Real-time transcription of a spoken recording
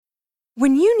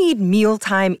When you need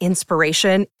mealtime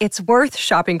inspiration, it's worth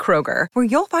shopping Kroger, where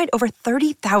you'll find over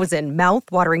 30,000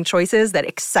 mouth-watering choices that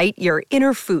excite your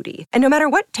inner foodie. And no matter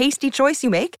what tasty choice you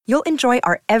make, you'll enjoy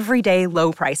our everyday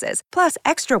low prices, plus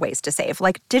extra ways to save,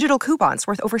 like digital coupons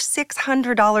worth over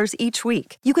 $600 each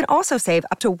week. You can also save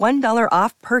up to $1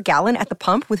 off per gallon at the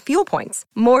pump with fuel points.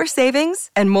 More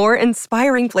savings and more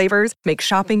inspiring flavors make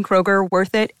shopping Kroger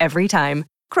worth it every time.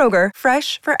 Kroger,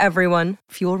 fresh for everyone.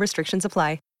 Fuel restrictions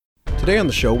apply. Today on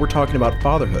the show, we're talking about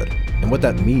fatherhood and what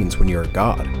that means when you're a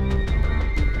god.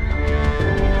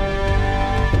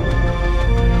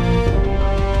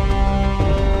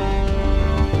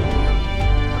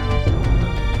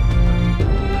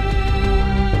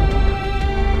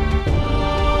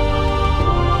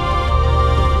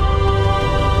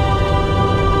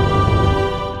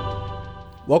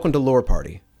 Welcome to Lore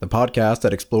Party, the podcast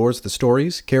that explores the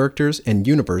stories, characters, and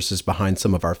universes behind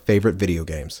some of our favorite video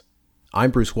games. I'm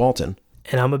Bruce Walton.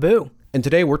 And I'm Abu. And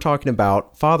today we're talking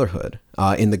about fatherhood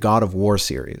in the God of War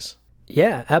series.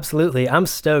 Yeah, absolutely. I'm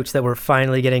stoked that we're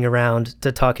finally getting around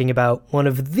to talking about one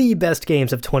of the best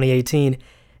games of 2018.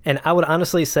 And I would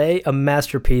honestly say a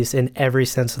masterpiece in every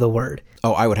sense of the word.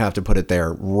 Oh, I would have to put it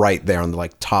there, right there on the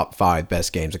top 5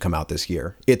 best games to come out this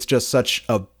year. It's just such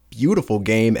a beautiful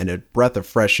game and a breath of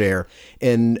fresh air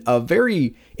in a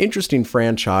very interesting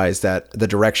franchise that the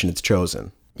direction it's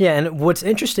chosen. Yeah, and what's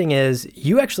interesting is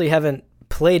you actually haven't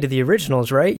played the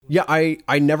originals, right? Yeah,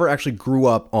 I never actually grew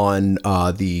up on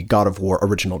the God of War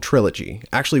original trilogy.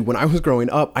 Actually, when I was growing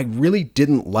up, I really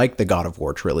didn't like the God of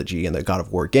War trilogy and the God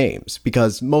of War games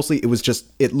because mostly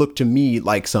it looked to me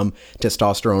like some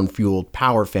testosterone-fueled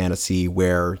power fantasy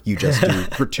where you just do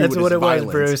gratuitous That's what it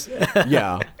violence. was, Bruce.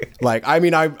 Yeah,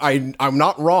 I'm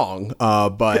not wrong,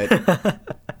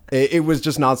 but it was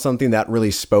just not something that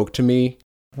really spoke to me.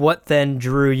 What then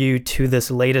drew you to this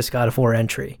latest God of War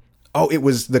entry? Oh, it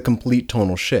was the complete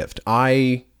tonal shift.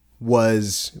 I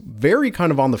was very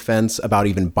kind of on the fence about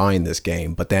even buying this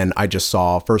game, but then I just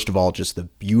saw, first of all, just the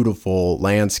beautiful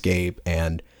landscape,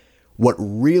 and what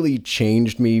really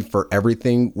changed me for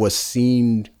everything was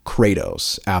seeing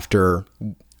Kratos after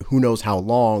who knows how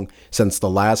long since the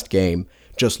last game,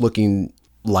 just looking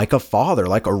like a father,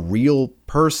 like a real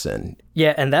person.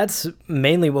 Yeah, and that's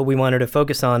mainly what we wanted to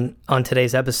focus on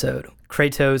today's episode.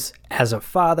 Kratos as a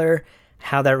father,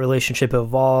 how that relationship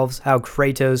evolves, how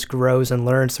Kratos grows and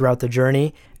learns throughout the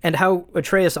journey, and how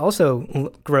Atreus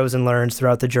also grows and learns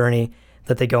throughout the journey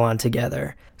that they go on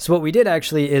together. So what we did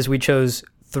actually is we chose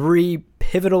 3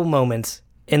 pivotal moments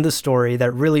in the story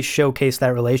that really showcase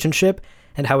that relationship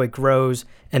and how it grows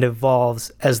and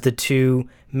evolves as the 2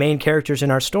 main characters in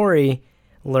our story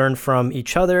learn from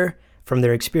each other, from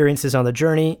their experiences on the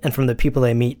journey, and from the people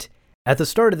they meet. At the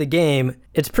start of the game,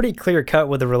 it's pretty clear-cut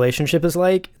what the relationship is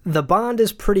like. The bond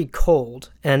is pretty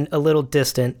cold and a little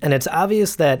distant, and it's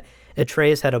obvious that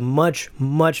Atreus had a much,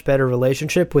 much better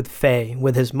relationship with Faye,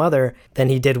 with his mother, than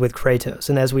he did with Kratos.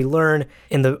 And as we learn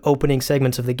in the opening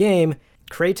segments of the game,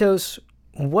 Kratos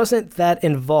wasn't that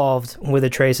involved with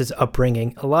Atreus'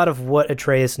 upbringing. A lot of what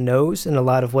Atreus knows and a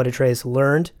lot of what Atreus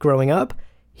learned growing up,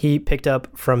 he picked up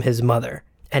from his mother.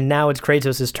 And now it's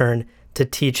Kratos' turn to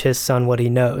teach his son what he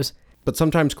knows. But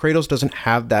sometimes Kratos doesn't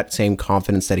have that same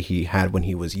confidence that he had when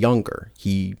he was younger.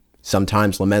 He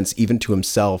sometimes laments even to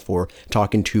himself or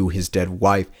talking to his dead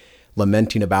wife,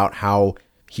 lamenting about how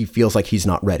he feels like he's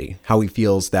not ready, how he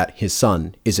feels that his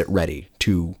son isn't ready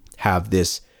to have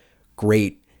this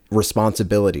great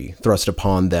responsibility thrust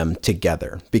upon them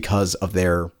together because of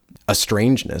their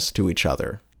estrangedness to each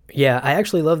other. Yeah, I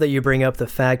actually love that you bring up the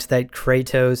fact that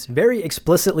Kratos very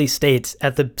explicitly states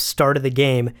at the start of the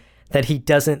game that he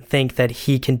doesn't think that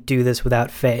he can do this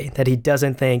without Faye, that he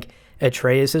doesn't think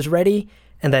Atreus is ready,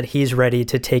 and that he's ready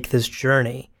to take this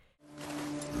journey.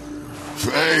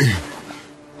 Faye,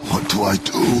 what do I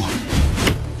do?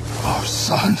 Our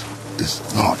son is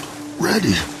not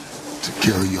ready to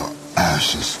carry your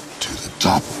ashes to the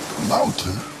top of the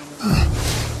mountain.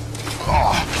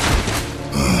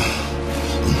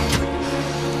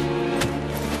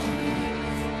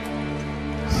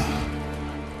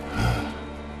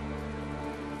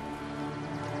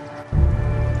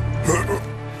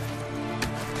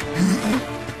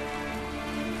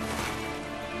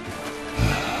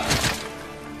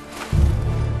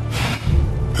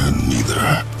 And neither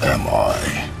am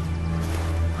I.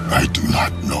 I do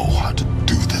not know how to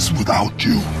do this without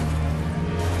you.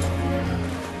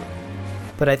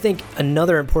 But I think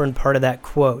another important part of that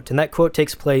quote, and that quote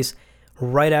takes place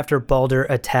right after Baldur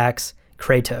attacks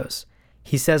Kratos.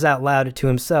 He says out loud to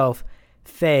himself,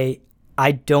 "Faye,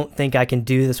 I don't think I can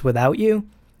do this without you."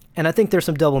 And I think there's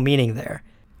some double meaning there.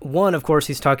 One, of course,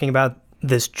 he's talking about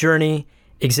this journey,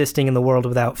 existing in the world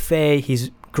without Faye.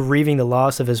 He's grieving the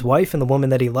loss of his wife and the woman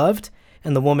that he loved,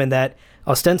 and the woman that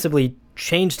ostensibly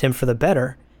changed him for the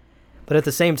better. But at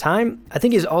the same time, I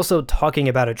think he's also talking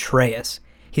about Atreus.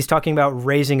 He's talking about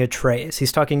raising Atreus.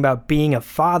 He's talking about being a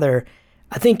father.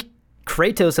 I think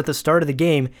Kratos at the start of the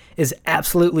game is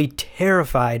absolutely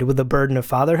terrified with the burden of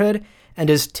fatherhood and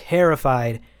is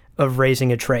terrified of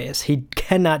raising Atreus. He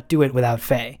cannot do it without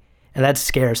Faye, and that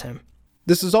scares him.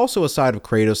 This is also a side of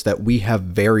Kratos that we have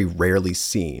very rarely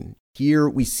seen. Here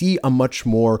we see a much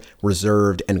more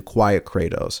reserved and quiet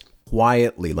Kratos,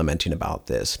 quietly lamenting about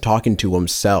this, talking to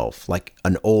himself like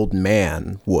an old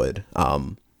man would.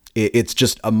 It's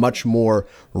just a much more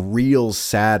real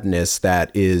sadness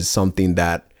that is something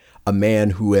that a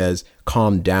man who has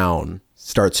calmed down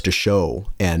starts to show.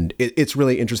 And it's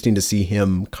really interesting to see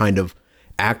him kind of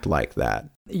act like that.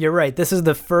 You're right. This is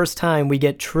the first time we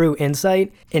get true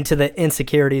insight into the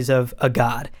insecurities of a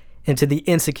god, into the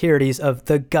insecurities of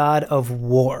the god of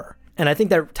war. And I think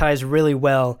that ties really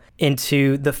well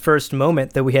into the first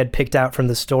moment that we had picked out from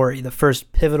the story, the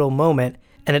first pivotal moment.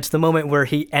 And it's the moment where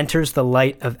he enters the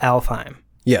light of Alfheim.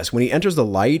 Yes, when he enters the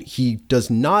light, he does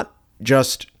not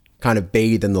just kind of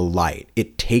bathe in the light.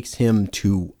 It takes him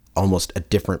to almost a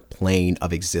different plane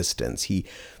of existence. He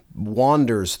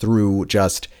wanders through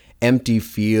just empty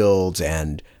fields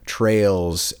and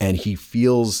trails, and he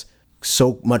feels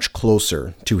so much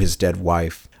closer to his dead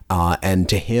wife. And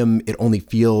to him, it only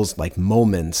feels like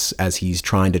moments as he's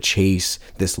trying to chase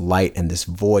this light and this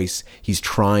voice. He's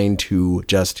trying to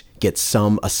just get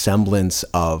a semblance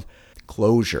of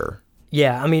closure.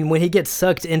 Yeah, I mean, when he gets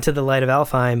sucked into the light of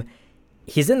Alfheim,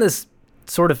 he's in this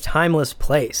sort of timeless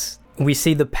place. We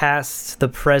see the past, the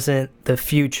present, the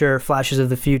future, flashes of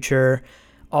the future,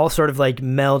 all sort of like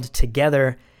meld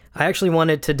together. I actually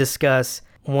wanted to discuss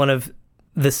one of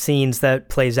the scenes that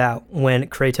plays out when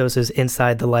Kratos is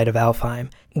inside the light of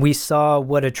Alfheim. We saw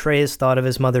what Atreus thought of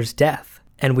his mother's death,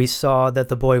 and we saw that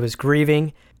the boy was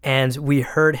grieving, and we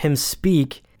heard him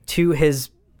speak to his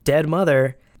dead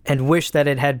mother and wish that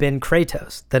it had been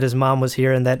Kratos, that his mom was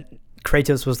here and that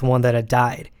Kratos was the one that had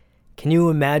died. Can you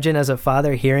imagine as a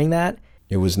father hearing that?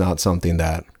 It was not something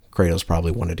that Kratos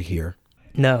probably wanted to hear.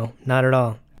 No, not at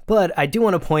all. But I do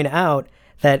want to point out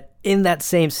that in that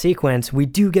same sequence, we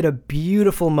do get a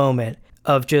beautiful moment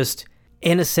of just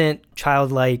innocent,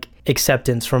 childlike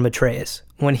acceptance from Atreus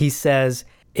when he says,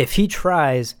 "If he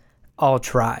tries, I'll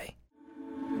try."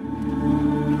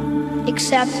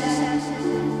 Except,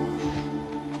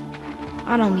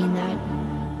 I don't mean that.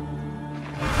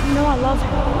 You know I love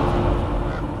him.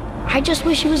 I just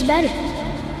wish he was better.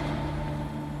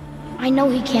 I know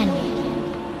he can be.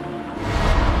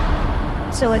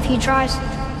 So if he tries,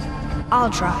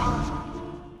 I'll try.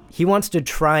 He wants to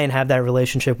try and have that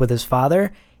relationship with his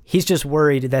father. He's just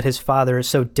worried that his father is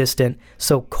so distant,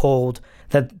 so cold,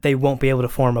 that they won't be able to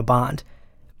form a bond.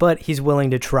 But he's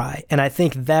willing to try. And I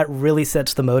think that really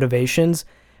sets the motivations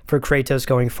for Kratos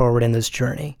going forward in this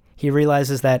journey. He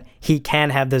realizes that he can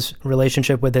have this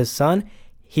relationship with his son.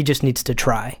 He just needs to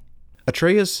try.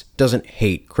 Atreus doesn't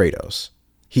hate Kratos.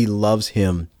 He loves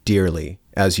him dearly,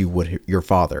 as you would your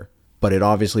father. But it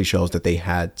obviously shows that they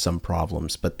had some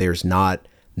problems, but there's not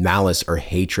malice or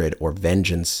hatred or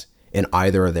vengeance in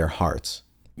either of their hearts.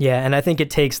 Yeah, and I think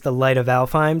it takes the light of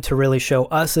Alfheim to really show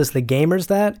us as the gamers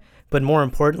that, but more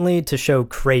importantly, to show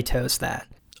Kratos that.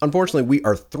 Unfortunately, we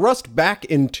are thrust back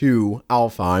into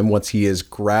Alfheim once he is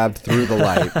grabbed through the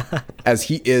light, as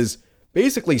he is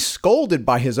basically scolded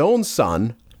by his own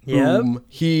son, whom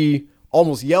he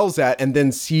almost yells at, and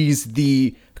then sees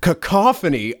the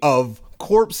cacophony of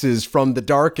corpses from the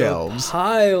Dark Elves.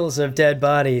 Piles of dead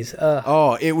bodies.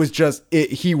 It was just,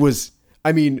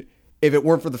 I mean, if it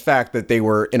weren't for the fact that they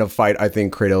were in a fight, I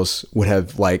think Kratos would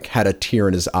have had a tear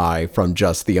in his eye from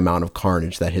just the amount of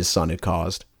carnage that his son had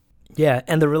caused. Yeah,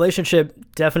 and the relationship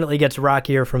definitely gets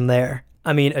rockier from there.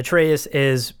 I mean, Atreus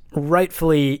is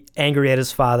rightfully angry at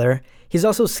his father. He's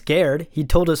also scared. He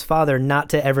told his father not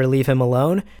to ever leave him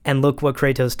alone, and look what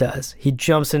Kratos does. He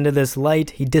jumps into this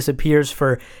light, he disappears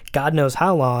for God knows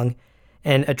how long,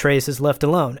 and Atreus is left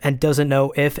alone and doesn't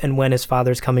know if and when his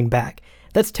father's coming back.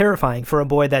 That's terrifying for a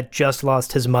boy that just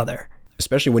lost his mother.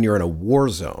 Especially when you're in a war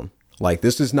zone.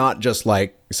 This is not just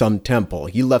some temple.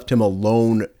 He left him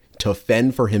alone to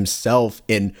fend for himself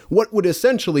in what would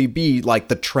essentially be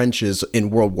the trenches in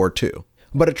World War II.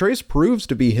 But Atreus proves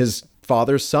to be his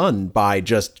father's son by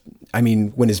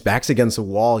when his back's against the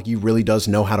wall, he really does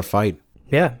know how to fight.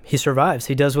 Yeah, he survives.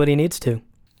 He does what he needs to.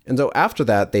 And so after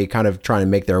that, they kind of try to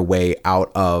make their way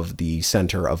out of the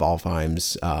center of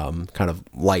Alfheim's kind of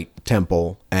light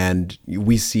temple. And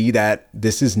we see that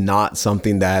this is not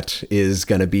something that is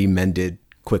going to be mended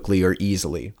quickly or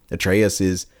easily. Atreus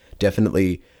is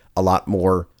definitely a lot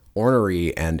more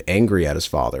ornery and angry at his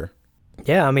father.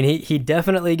 Yeah, I mean, he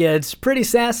definitely gets pretty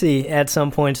sassy at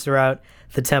some points throughout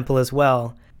the temple as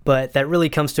well. But that really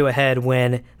comes to a head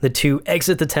when the two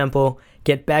exit the temple,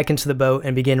 get back into the boat,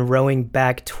 and begin rowing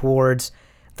back towards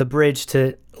the bridge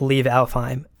to leave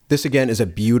Alfheim. This, again, is a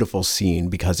beautiful scene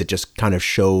because it just kind of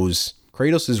shows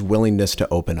Kratos' willingness to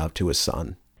open up to his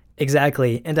son.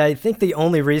 Exactly. And I think the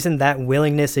only reason that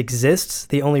willingness exists,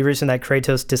 the only reason that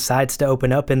Kratos decides to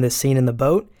open up in this scene in the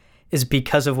boat, is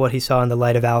because of what he saw in the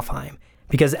light of Alfheim.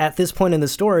 Because at this point in the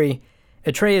story,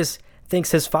 Atreus thinks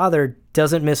his father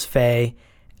doesn't miss Faye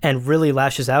and really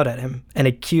lashes out at him and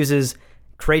accuses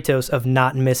Kratos of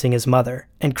not missing his mother.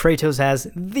 And Kratos has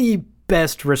the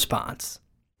best response.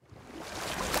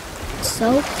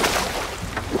 So?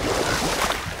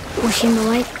 Was she in the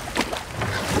light?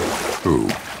 Who?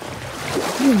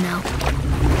 You know.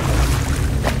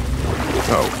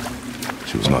 Oh,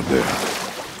 she was not there.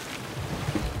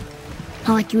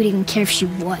 Not like you would even care if she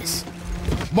was.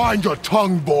 Mind your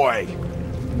tongue, boy!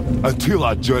 Until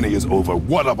our journey is over,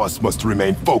 one of us must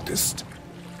remain focused.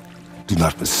 Do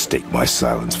not mistake my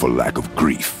silence for lack of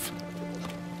grief.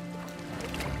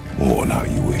 Mourn how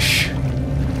you wish.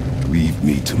 Leave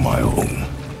me to my own.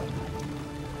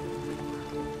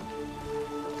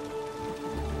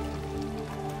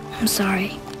 I'm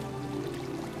sorry.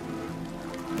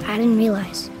 I didn't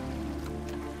realize.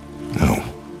 No.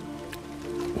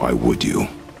 Why would you?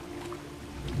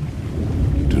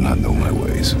 You do not know my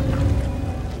ways.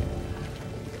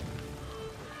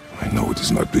 I know it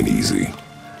has not been easy.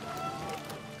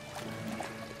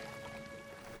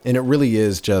 And it really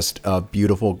is just a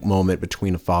beautiful moment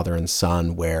between a father and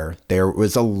son where there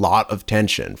was a lot of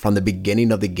tension from the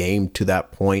beginning of the game to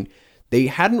that point. They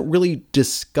hadn't really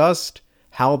discussed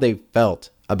how they felt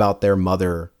about their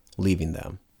mother leaving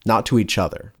them, not to each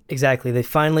other. Exactly. They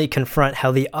finally confront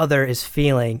how the other is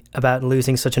feeling about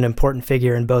losing such an important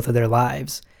figure in both of their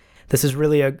lives. This is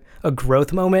really a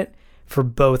growth moment for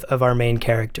both of our main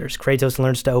characters. Kratos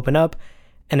learns to open up,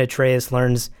 and Atreus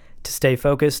learns to stay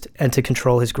focused and to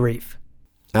control his grief.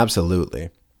 Absolutely.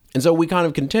 And so we kind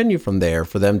of continue from there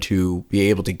for them to be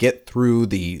able to get through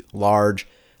the large,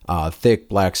 thick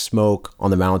black smoke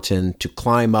on the mountain, to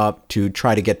climb up, to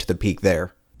try to get to the peak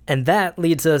there. And that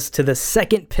leads us to the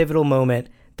second pivotal moment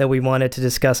that we wanted to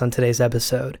discuss on today's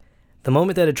episode. The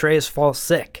moment that Atreus falls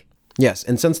sick. Yes,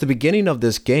 and since the beginning of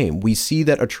this game, we see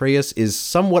that Atreus is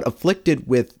somewhat afflicted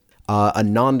with a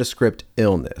nondescript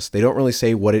illness. They don't really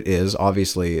say what it is.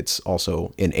 Obviously, it's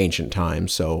also in ancient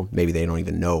times, so maybe they don't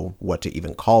even know what to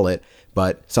even call it.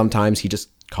 But sometimes he just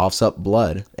coughs up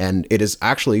blood, and it is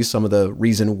actually some of the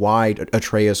reason why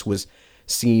Atreus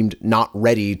seemed not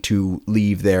ready to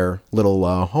leave their little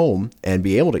home and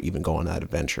be able to even go on that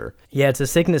adventure. Yeah, it's a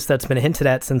sickness that's been hinted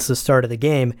at since the start of the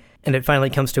game, and it finally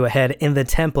comes to a head in the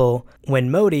temple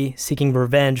when Modi, seeking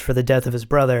revenge for the death of his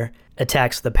brother,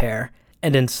 attacks the pair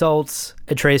and insults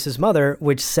Atreus' mother,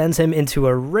 which sends him into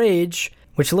a rage,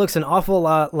 which looks an awful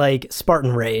lot like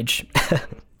Spartan rage.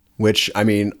 Which, I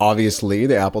mean, obviously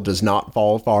the apple does not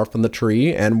fall far from the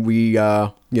tree, and we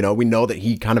know that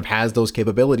he kind of has those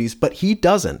capabilities, but he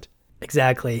doesn't.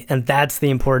 Exactly, and that's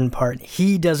the important part.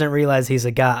 He doesn't realize he's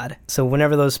a god, so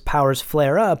whenever those powers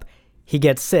flare up, he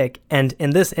gets sick, and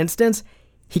in this instance,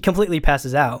 he completely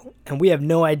passes out, and we have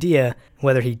no idea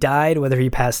whether he died, whether he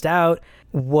passed out,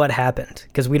 what happened,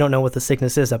 because we don't know what the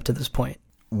sickness is up to this point.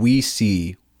 We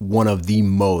see one of the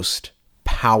most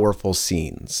powerful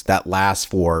scenes that lasts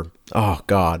for,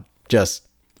 just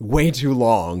way too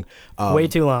long. Way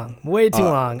too long.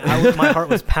 My heart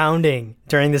was pounding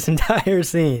during this entire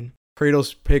scene.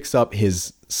 Kratos picks up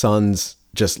his son's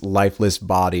just lifeless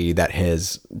body that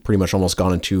has pretty much almost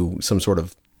gone into some sort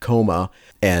of coma,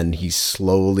 and he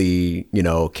slowly,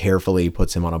 carefully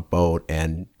puts him on a boat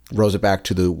and rows it back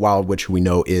to the Wild Witch, who we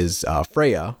know is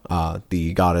Freya,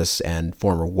 the goddess and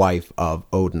former wife of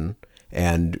Odin.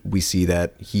 And we see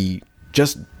that he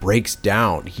just breaks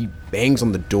down. He bangs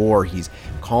on the door. He's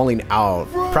calling out.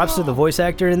 Props to the voice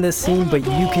actor in this scene, but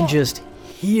you can just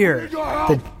hear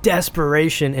the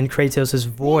desperation in Kratos'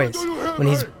 voice when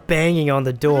he's banging on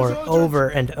the door over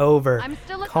and over,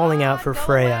 calling out for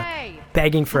Freya,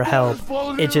 begging for help.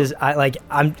 It just,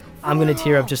 I'm gonna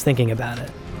tear up just thinking about it.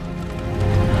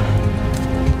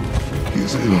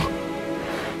 He's ill.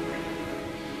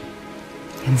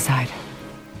 Inside.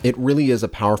 It really is a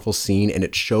powerful scene, and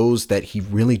it shows that he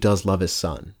really does love his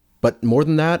son. But more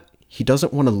than that, he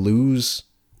doesn't want to lose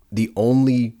the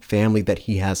only family that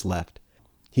he has left.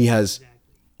 He has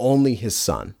only his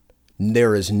son.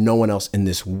 There is no one else in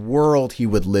this world he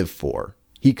would live for.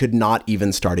 He could not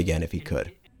even start again if he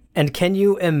could. And can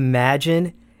you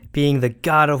imagine being the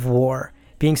god of war,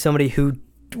 being somebody who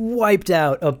wiped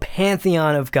out a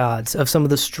pantheon of gods, of some of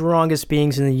the strongest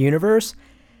beings in the universe,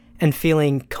 and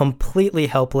feeling completely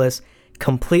helpless,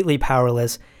 completely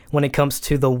powerless when it comes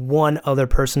to the one other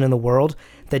person in the world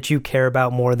that you care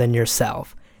about more than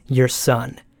yourself, your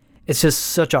son. It's just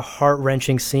such a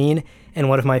heart-wrenching scene and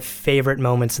one of my favorite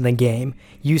moments in the game.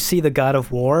 You see the god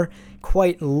of war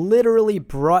quite literally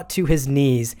brought to his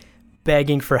knees,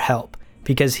 begging for help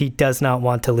because he does not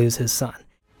want to lose his son.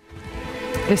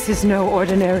 This is no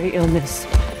ordinary illness.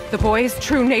 The boy's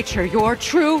true nature, your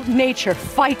true nature,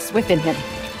 fights within him.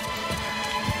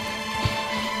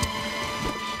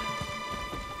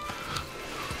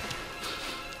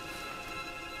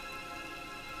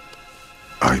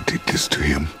 I did this to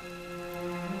him.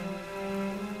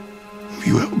 Will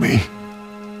you help me?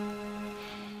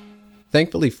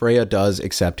 Thankfully, Freya does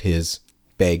accept his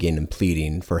begging and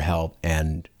pleading for help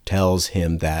and tells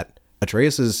him that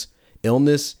Atreus'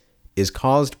 illness is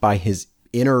caused by his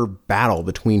inner battle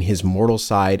between his mortal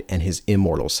side and his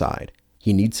immortal side.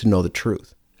 He needs to know the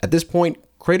truth. At this point,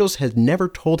 Kratos has never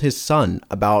told his son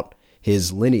about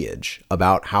his lineage,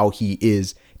 about how he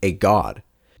is a god.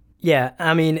 Yeah,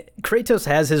 I mean, Kratos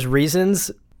has his reasons,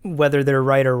 whether they're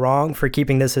right or wrong, for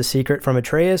keeping this a secret from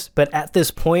Atreus, but at this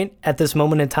point, at this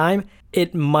moment in time,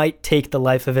 it might take the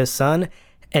life of his son,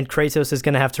 and Kratos is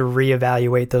going to have to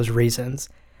reevaluate those reasons.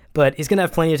 But he's going to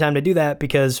have plenty of time to do that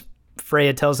because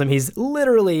Freya tells him he's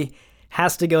literally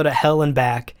has to go to hell and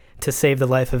back to save the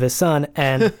life of his son,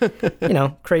 and,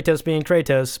 Kratos being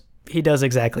Kratos, he does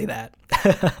exactly that.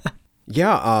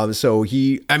 Yeah, so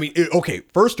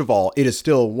first of all, it is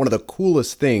still one of the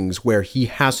coolest things where he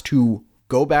has to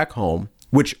go back home,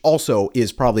 which also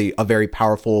is probably a very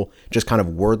powerful, just kind of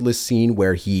wordless scene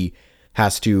where he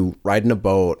has to ride in a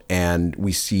boat and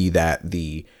we see that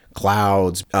the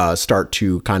clouds start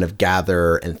to kind of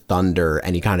gather and thunder,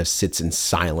 and he kind of sits in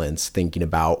silence thinking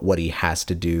about what he has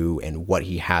to do and what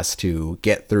he has to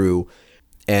get through.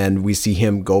 And we see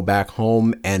him go back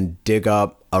home and dig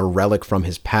up a relic from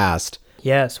his past.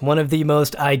 Yes, one of the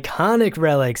most iconic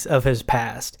relics of his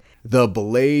past. The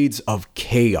Blades of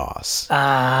Chaos.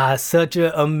 Such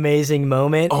an amazing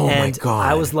moment. Oh and my God.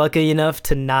 I was lucky enough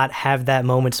to not have that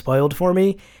moment spoiled for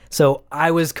me. So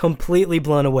I was completely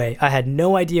blown away. I had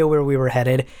no idea where we were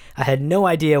headed. I had no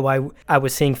idea why I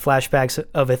was seeing flashbacks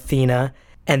of Athena.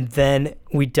 And then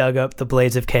we dug up the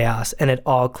Blades of Chaos and it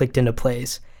all clicked into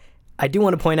place. I do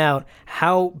want to point out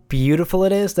how beautiful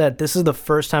it is that this is the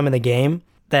first time in the game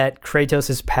that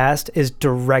Kratos' past is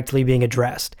directly being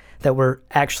addressed, that we're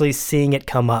actually seeing it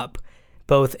come up,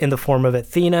 both in the form of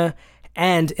Athena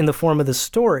and in the form of the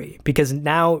story, because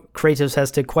now Kratos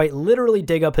has to quite literally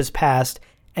dig up his past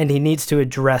and he needs to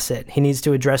address it. He needs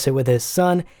to address it with his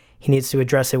son. He needs to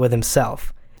address it with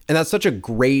himself. And that's such a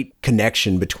great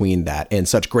connection between that and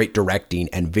such great directing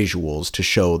and visuals to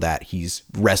show that he's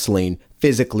wrestling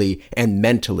physically and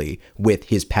mentally with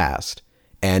his past.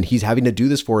 And he's having to do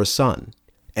this for his son.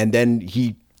 And then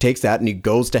he takes that and he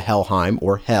goes to Helheim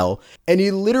or hell. And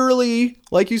he literally,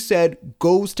 like you said,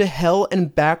 goes to hell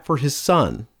and back for his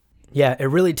son. Yeah, it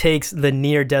really takes the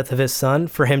near death of his son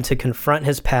for him to confront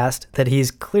his past that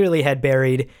he's clearly had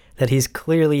buried, that he's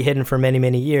clearly hidden for many,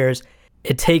 many years.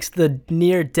 It takes the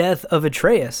near death of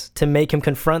Atreus to make him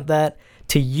confront that,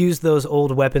 to use those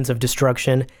old weapons of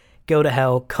destruction, go to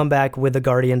hell, come back with the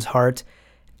Guardian's heart,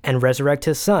 and resurrect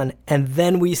his son. And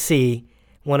then we see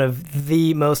one of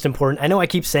the most important. I know I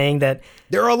keep saying that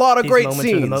there are a lot of great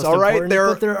scenes, all right?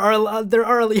 There are a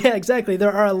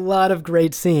lot of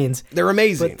great scenes. They're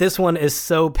amazing. But this one is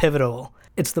so pivotal.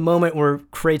 It's the moment where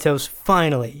Kratos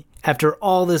finally, after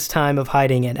all this time of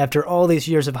hiding it, after all these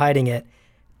years of hiding it,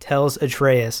 tells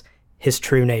Atreus his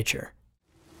true nature.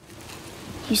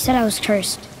 You said I was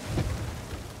cursed.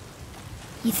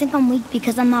 You think I'm weak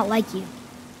because I'm not like you.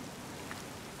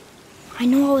 I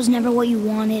know I was never what you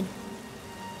wanted.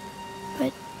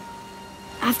 But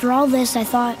after all this, I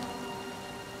thought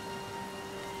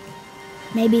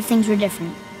maybe things were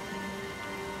different.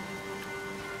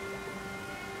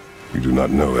 You do not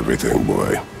know everything,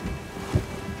 boy.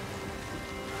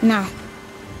 No.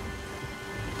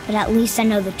 But at least I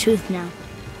know the truth now.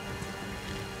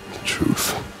 The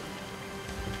truth.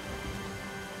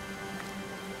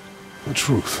 The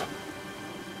truth.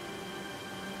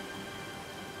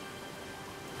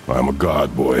 I am a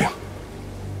god, boy.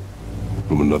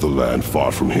 From another land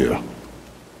far from here.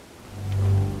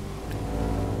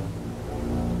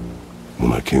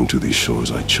 When I came to these shores,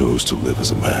 I chose to live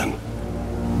as a man.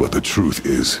 But the truth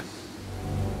is,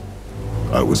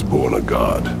 I was born a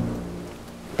god.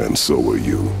 And so were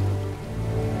you.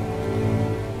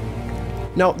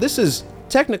 Now, this is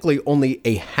technically only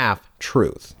a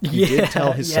half-truth. He did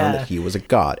tell his son that he was a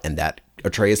god, and that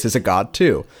Atreus is a god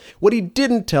too. What he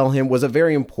didn't tell him was a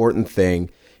very important thing,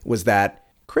 was that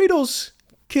Kratos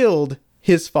killed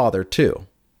his father too.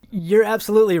 You're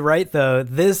absolutely right, though.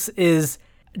 This is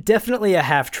definitely a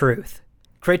half-truth.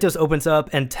 Kratos opens up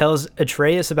and tells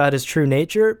Atreus about his true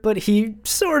nature, but he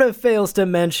sort of fails to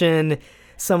mention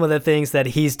some of the things that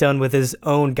he's done with his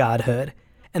own godhood.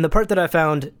 And the part that I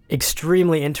found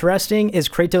extremely interesting is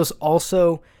Kratos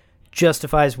also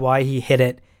justifies why he hid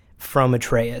it from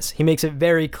Atreus. He makes it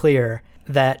very clear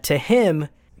that to him,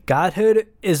 godhood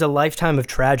is a lifetime of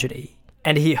tragedy.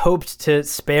 And he hoped to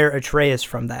spare Atreus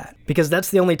from that, because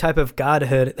that's the only type of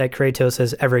godhood that Kratos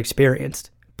has ever experienced.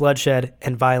 Bloodshed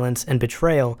and violence and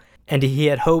betrayal. And he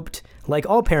had hoped, like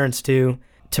all parents do,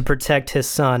 to protect his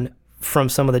son from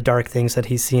some of the dark things that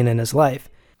he's seen in his life.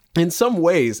 In some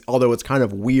ways, although it's kind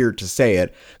of weird to say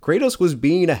it, Kratos was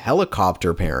being a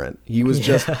helicopter parent. He was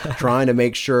just trying to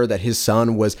make sure that his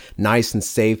son was nice and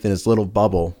safe in his little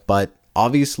bubble. But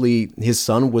obviously, his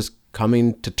son was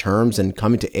coming to terms and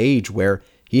coming to age where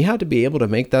he had to be able to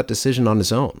make that decision on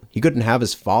his own. He couldn't have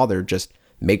his father just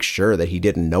make sure that he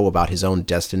didn't know about his own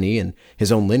destiny and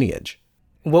his own lineage.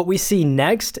 What we see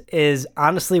next is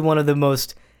honestly one of the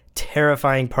most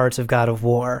terrifying parts of God of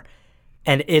War.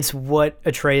 And it's what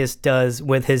Atreus does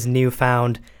with his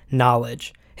newfound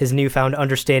knowledge, his newfound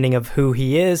understanding of who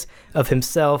he is, of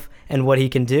himself, and what he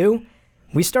can do.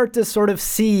 We start to sort of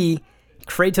see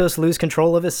Kratos lose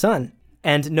control of his son.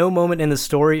 And no moment in the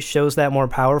story shows that more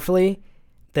powerfully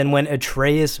than when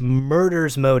Atreus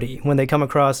murders Modi, when they come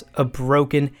across a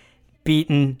broken,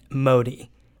 beaten Modi,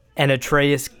 and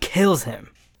Atreus kills him.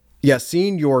 Yeah,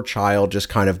 seeing your child just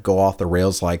kind of go off the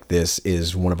rails like this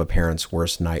is one of a parent's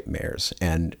worst nightmares.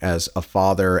 And as a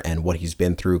father and what he's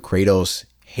been through, Kratos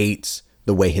hates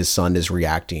the way his son is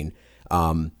reacting.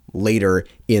 Later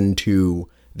into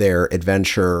their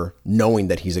adventure, knowing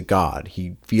that he's a god,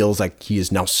 he feels like he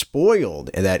is now spoiled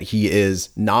and that he is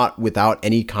not without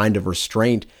any kind of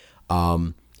restraint.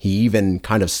 He even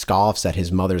kind of scoffs at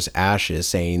his mother's ashes,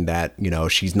 saying that,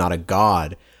 she's not a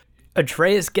god.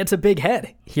 Atreus gets a big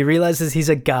head. He realizes he's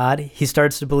a god. He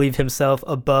starts to believe himself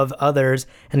above others,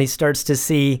 and he starts to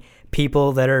see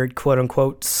people that are quote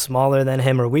unquote smaller than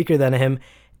him or weaker than him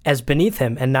as beneath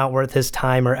him and not worth his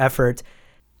time or effort.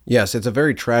 Yes, it's a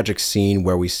very tragic scene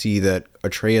where we see that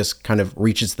Atreus kind of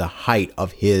reaches the height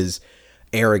of his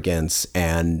arrogance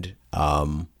and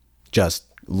just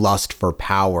lust for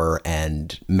power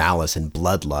and malice and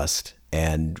bloodlust.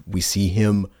 And we see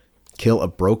him kill a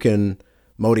broken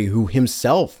Modi, who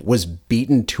himself was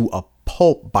beaten to a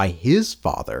pulp by his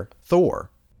father,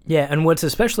 Thor. Yeah, and what's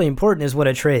especially important is what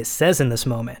Atreus says in this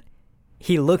moment.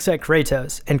 He looks at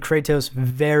Kratos, and Kratos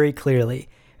very clearly,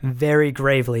 very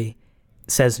gravely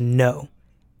says no.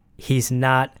 He's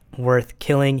not worth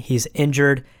killing. He's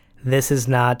injured. This is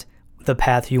not the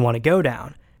path you want to go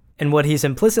down. And what he's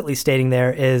implicitly stating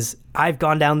there is, I've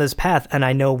gone down this path and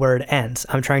I know where it ends.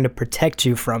 I'm trying to protect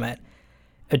you from it.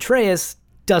 Atreus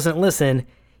doesn't listen.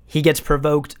 He gets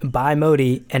provoked by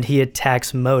Modi and he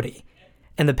attacks Modi.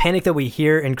 And the panic that we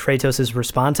hear in Kratos'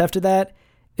 response after that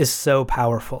is so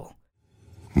powerful.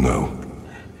 No.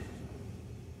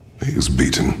 He is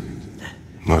beaten.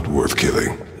 Not worth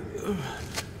killing.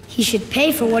 He should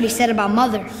pay for what he said about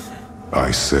Mother. I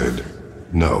said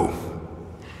no.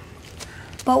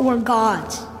 But we're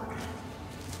gods.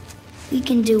 We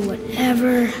can do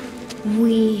whatever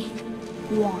we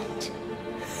want.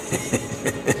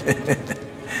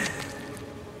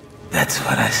 That's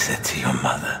what I said to your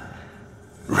mother,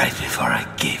 right before I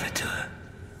gave it to her.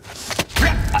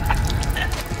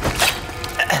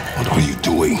 What are you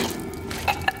doing?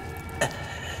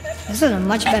 This is a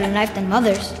much better knife than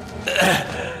Mother's.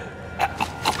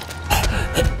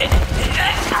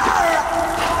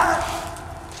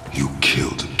 You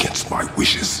killed against my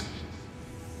wishes.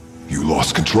 You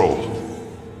lost control.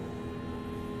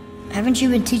 Haven't you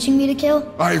been teaching me to kill?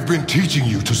 I've been teaching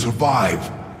you to survive.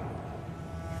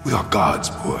 We are gods,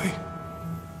 boy.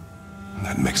 And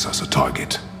that makes us a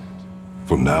target.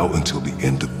 From now until the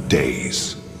end of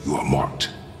days, you are marked.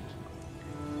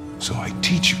 So I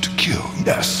teach you to kill,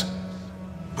 yes,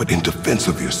 but in defense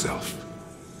of yourself.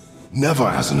 Never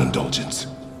as an indulgence.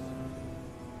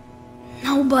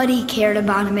 Nobody cared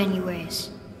about him anyways.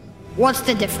 What's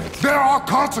the difference? There are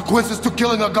consequences to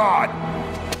killing a god!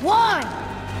 Why?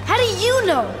 How do you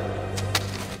know?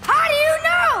 How do you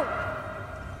know?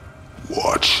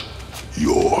 Watch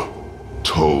your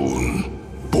tone,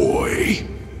 boy.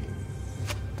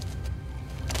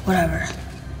 Whatever.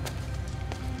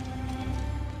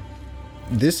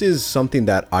 This is something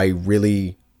that I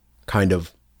really kind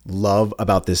of love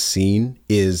about this scene,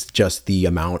 is just the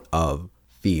amount of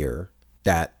fear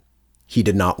that he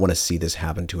did not want to see this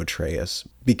happen to Atreus,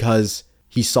 because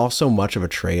he saw so much of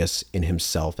Atreus in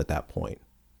himself at that point.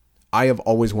 I have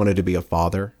always wanted to be a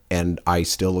father, and I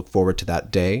still look forward to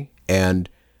that day. And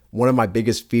one of my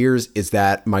biggest fears is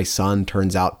that my son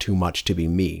turns out too much to be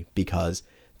me, because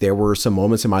there were some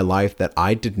moments in my life that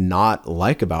I did not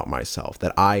like about myself,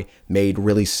 that I made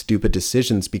really stupid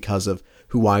decisions because of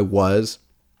who I was.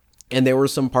 And there were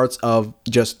some parts of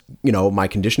just, my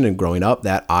conditioning growing up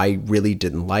that I really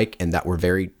didn't like and that were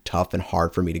very tough and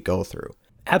hard for me to go through.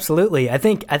 Absolutely. I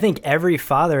think every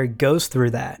father goes through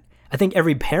that. I think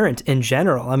every parent in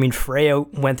general. I mean, Freya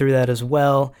went through that as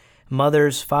well.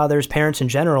 Mothers, fathers, parents in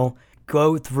general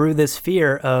go through this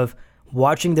fear of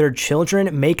watching their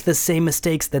children make the same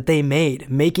mistakes that they made,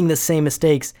 making the same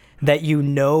mistakes that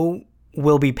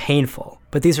will be painful.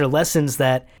 But these are lessons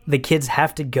that the kids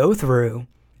have to go through.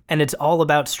 And it's all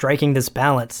about striking this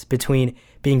balance between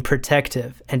being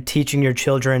protective and teaching your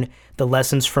children the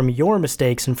lessons from your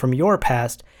mistakes and from your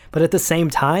past, but at the same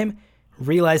time,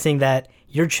 realizing that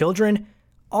your children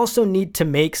also need to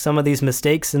make some of these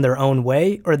mistakes in their own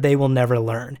way, or they will never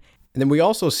learn. And then we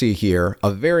also see here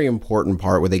a very important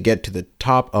part where they get to the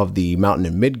top of the mountain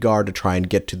in Midgard to try and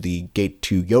get to the gate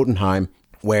to Jotunheim,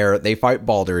 where they fight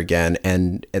Baldur again.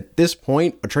 And at this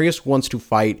point, Atreus wants to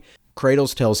fight.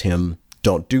 Kratos tells him,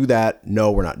 "Don't do that.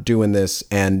 No, we're not doing this."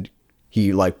 And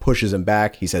he pushes him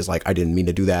back. He says I didn't mean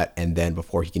to do that. And then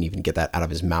before he can even get that out of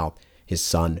his mouth, his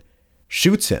son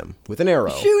shoots him with an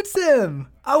arrow. Shoots him!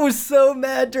 I was so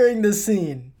mad during this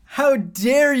scene. How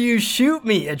dare you shoot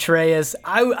me, Atreus?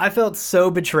 I felt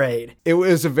so betrayed. It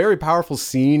was a very powerful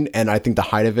scene, and I think the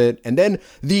height of it. And then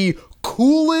the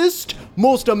coolest,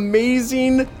 most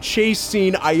amazing chase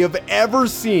scene I have ever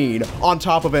seen, on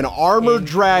top of an armored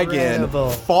dragon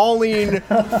falling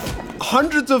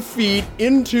hundreds of feet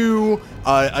into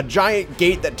a giant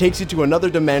gate that takes you to another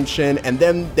dimension, and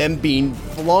then them being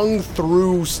flung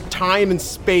through time and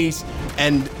space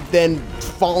and then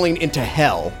falling into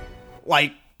hell.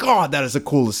 God, that is the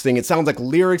coolest thing. It sounds like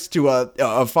lyrics to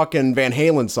a fucking Van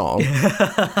Halen song.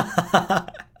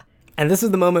 And this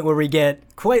is the moment where we get,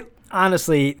 quite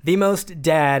honestly, the most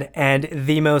dad and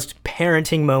the most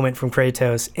parenting moment from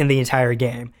Kratos in the entire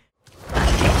game.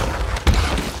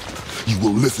 You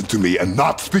will listen to me and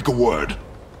not speak a word.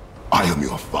 I am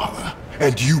your father,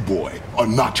 and you, boy, are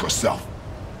not yourself.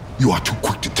 You are too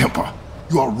quick to temper.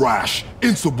 You are rash,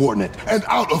 insubordinate, and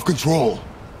out of control.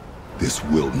 This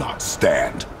will not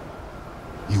stand.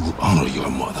 You will honor your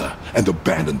mother and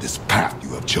abandon this path you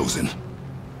have chosen.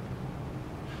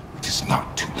 It is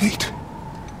not too late.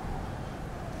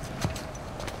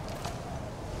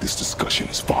 This discussion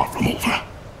is far from over.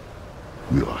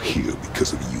 We are here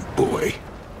because of you, boy.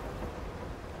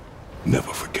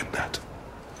 Never forget that.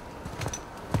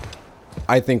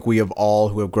 I think we have all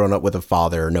who have grown up with a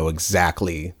father know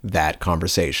exactly that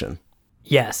conversation.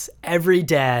 Yes, every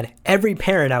dad, every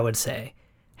parent, I would say,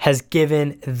 has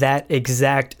given that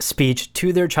exact speech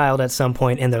to their child at some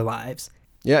point in their lives.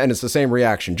 Yeah, and it's the same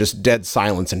reaction, just dead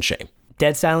silence and shame.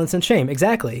 Dead silence and shame,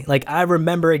 exactly. I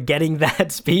remember getting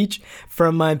that speech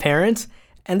from my parents,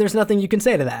 and there's nothing you can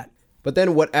say to that. But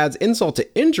then what adds insult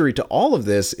to injury to all of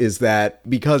this is that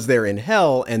because they're in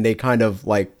hell and they kind of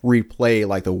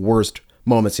replay the worst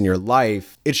moments in your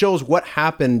life, it shows what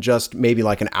happened just maybe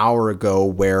an hour ago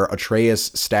where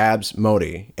Atreus stabs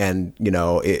Modi, and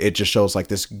it just shows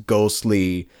this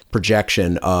ghostly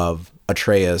projection of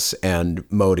Atreus and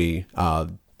Modi,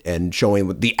 and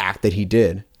showing the act that he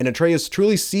did. And Atreus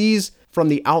truly sees from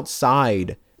the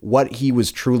outside what he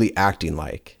was truly acting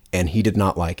like, and he did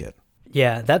not like it.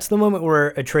 Yeah, that's the moment where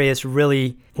Atreus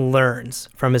really learns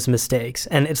from his mistakes.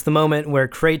 And it's the moment where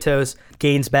Kratos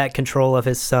gains back control of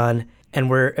his son, and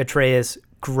where Atreus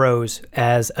grows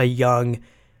as a young,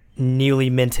 newly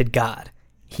minted god.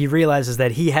 He realizes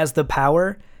that he has the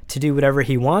power to do whatever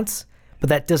he wants, but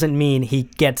that doesn't mean he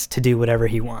gets to do whatever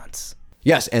he wants.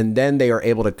 Yes, and then they are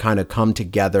able to kind of come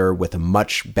together with a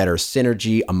much better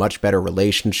synergy, a much better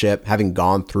relationship, having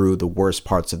gone through the worst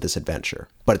parts of this adventure.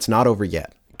 But it's not over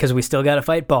yet. Because we still gotta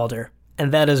fight Baldur,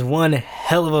 and that is one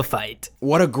hell of a fight.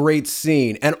 What a great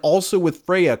scene. And also with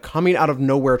Freya coming out of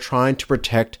nowhere trying to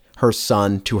protect her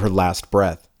son to her last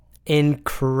breath.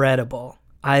 Incredible.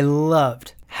 I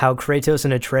loved how Kratos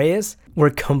and Atreus were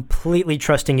completely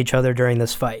trusting each other during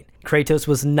this fight. Kratos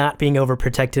was not being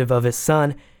overprotective of his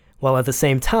son, while at the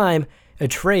same time,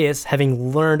 Atreus,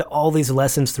 having learned all these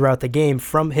lessons throughout the game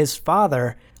from his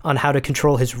father on how to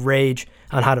control his rage,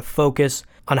 on how to focus,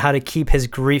 on how to keep his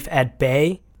grief at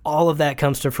bay, all of that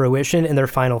comes to fruition in their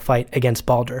final fight against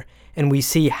Baldur. And we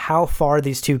see how far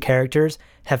these two characters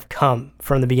have come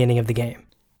from the beginning of the game.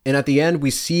 And at the end, we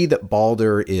see that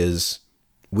Baldur is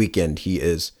weakened. He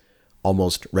is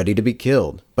almost ready to be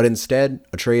killed. But instead,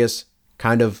 Atreus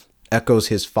kind of echoes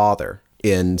his father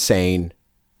in saying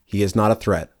he is not a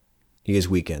threat. He is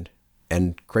weakened.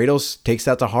 And Kratos takes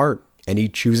that to heart, and he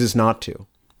chooses not to.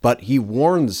 But he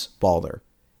warns Baldur,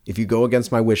 if you go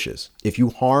against my wishes, if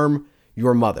you harm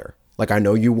your mother, like I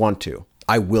know you want to,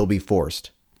 I will be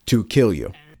forced to kill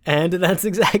you. And that's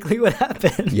exactly what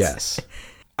happens. Yes.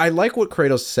 I like what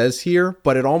Kratos says here,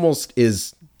 but it almost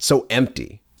is so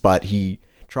empty. But he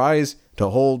tries to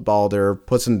hold Baldur,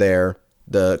 puts him there,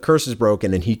 the curse is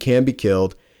broken, and he can be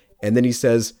killed. And then he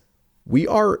says, we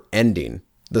are ending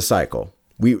the cycle.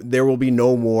 There will be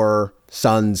no more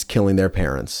sons killing their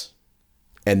parents.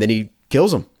 And then he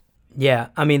kills him. Yeah,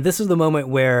 I mean, this is the moment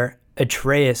where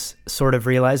Atreus sort of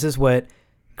realizes what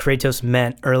Kratos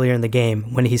meant earlier in the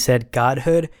game when he said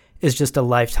godhood is just a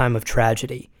lifetime of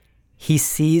tragedy. He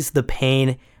sees the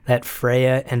pain that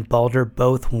Freya and Baldur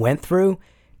both went through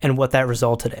and what that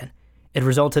resulted in. It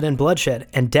resulted in bloodshed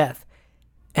and death.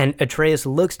 And Atreus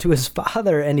looks to his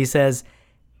father and he says,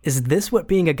 is this what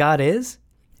being a god is?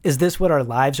 Is this what our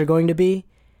lives are going to be?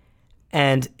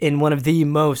 And in one of the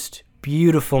most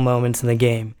beautiful moments in the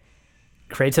game,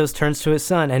 Kratos turns to his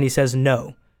son and he says,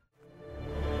 no.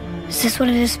 Is this what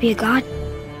it is to be a god?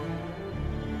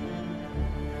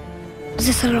 Is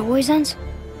this how it always ends?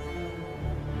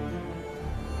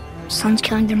 Sons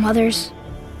killing their mothers?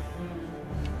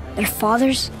 Their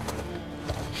fathers?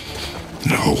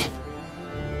 No.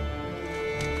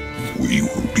 We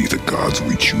will be the gods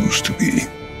we choose to be.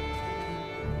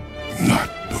 Not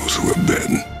those who have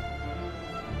been.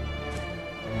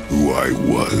 Who I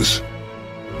was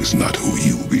is not who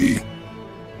you'll be.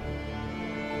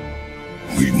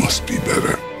 We must be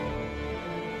better.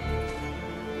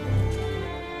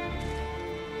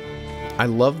 I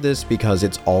love this because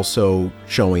it's also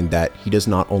showing that he does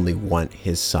not only want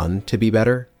his son to be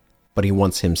better, but he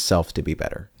wants himself to be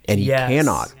better. And he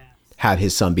cannot have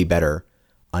his son be better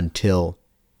until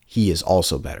he is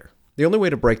also better. The only way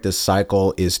to break this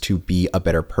cycle is to be a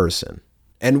better person.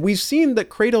 And we've seen that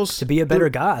Kratos... To be a better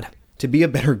god. To be a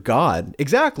better god.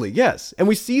 Exactly, yes. And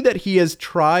we see that he has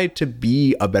tried to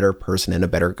be a better person and a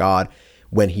better god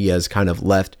when he has kind of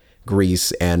left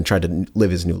Greece and tried to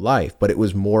live his new life. But it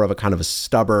was more of a kind of a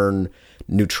stubborn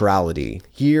neutrality.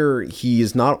 Here, he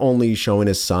is not only showing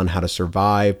his son how to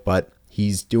survive, but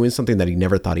he's doing something that he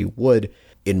never thought he would,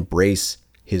 embrace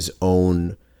his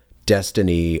own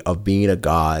destiny of being a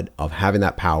god, of having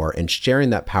that power and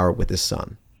sharing that power with his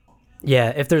son. Yeah,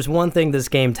 if there's one thing this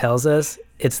game tells us,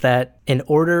 it's that in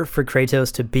order for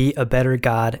Kratos to be a better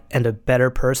god and a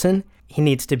better person, he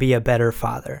needs to be a better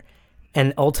father.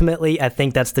 And ultimately, I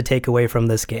think that's the takeaway from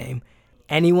this game.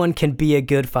 Anyone can be a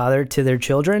good father to their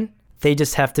children, they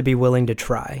just have to be willing to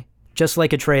try. Just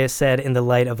like Atreus said in The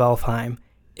Light of Alfheim,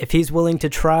 if he's willing to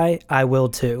try, I will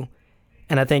too.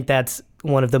 And I think that's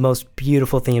one of the most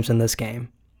beautiful themes in this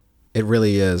game. It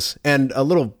really is. And a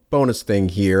little bonus thing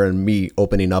here, and me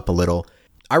opening up a little,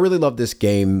 I really love this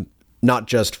game, not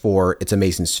just for its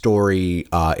amazing story,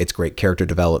 its great character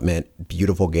development,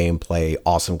 beautiful gameplay,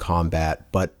 awesome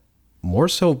combat, but more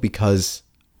so because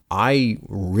I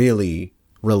really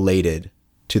related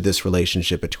to this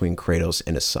relationship between Kratos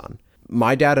and his son.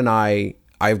 My dad and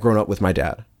I've grown up with my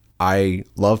dad. I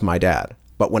love my dad.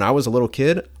 But when I was a little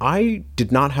kid, I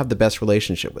did not have the best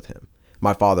relationship with him.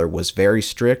 My father was very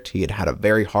strict. He had had a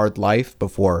very hard life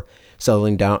before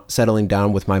settling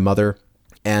down with my mother.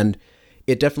 And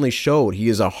it definitely showed. He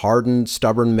is a hardened,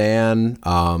 stubborn man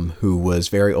who was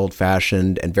very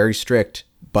old-fashioned and very strict.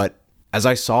 But as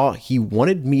I saw, he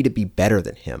wanted me to be better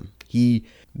than him. He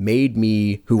made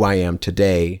me who I am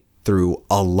today through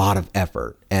a lot of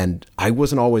effort. And I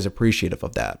wasn't always appreciative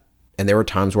of that. And there were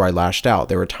times where I lashed out.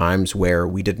 There were times where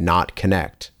we did not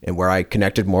connect and where I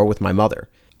connected more with my mother.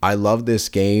 I love this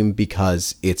game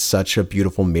because it's such a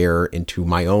beautiful mirror into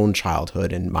my own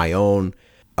childhood and my own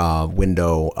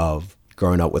window of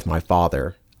growing up with my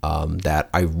father that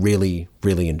I really,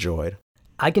 really enjoyed.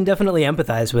 I can definitely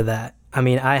empathize with that. I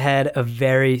mean, I had a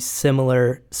very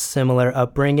similar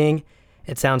upbringing.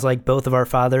 It sounds like both of our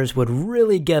fathers would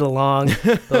really get along,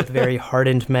 both very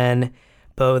hardened men.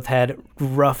 Both had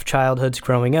rough childhoods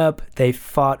growing up. They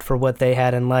fought for what they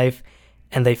had in life,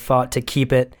 and they fought to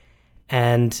keep it.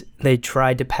 And they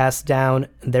tried to pass down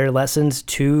their lessons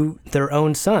to their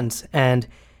own sons. And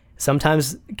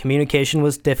Sometimes communication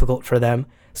was difficult for them.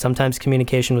 Sometimes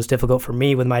communication was difficult for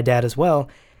me with my dad as well.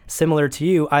 Similar to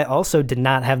you, I also did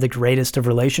not have the greatest of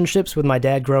relationships with my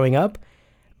dad growing up.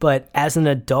 But as an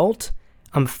adult,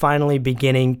 I'm finally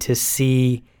beginning to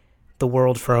see the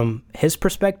world from his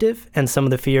perspective and some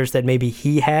of the fears that maybe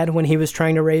he had when he was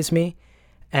trying to raise me.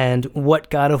 And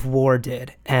what God of War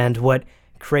did and what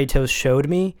Kratos showed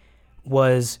me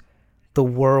was the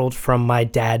world from my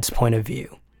dad's point of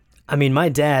view. I mean, my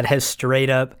dad has straight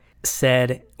up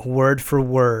said, word for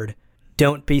word,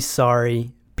 don't be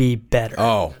sorry, be better.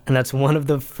 Oh. And that's one of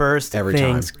the first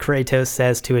things Kratos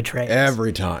says to Atreus.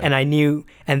 Every time. And I knew,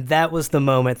 and that was the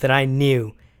moment that I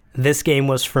knew this game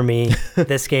was for me.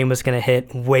 This game was going to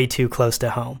hit way too close to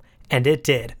home. And it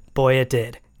did. Boy, it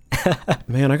did.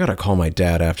 Man, I got to call my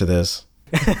dad after this.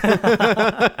 Well,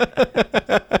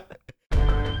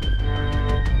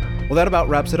 that about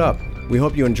wraps it up. We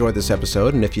hope you enjoyed this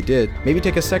episode, and if you did, maybe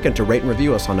take a second to rate and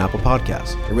review us on Apple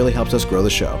Podcasts. It really helps us grow the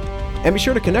show. And be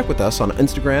sure to connect with us on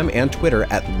Instagram and Twitter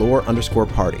at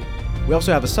lore_party. We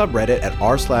also have a subreddit at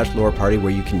r/lore party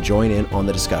where you can join in on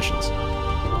the discussions.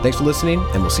 Thanks for listening,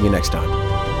 and we'll see you next time.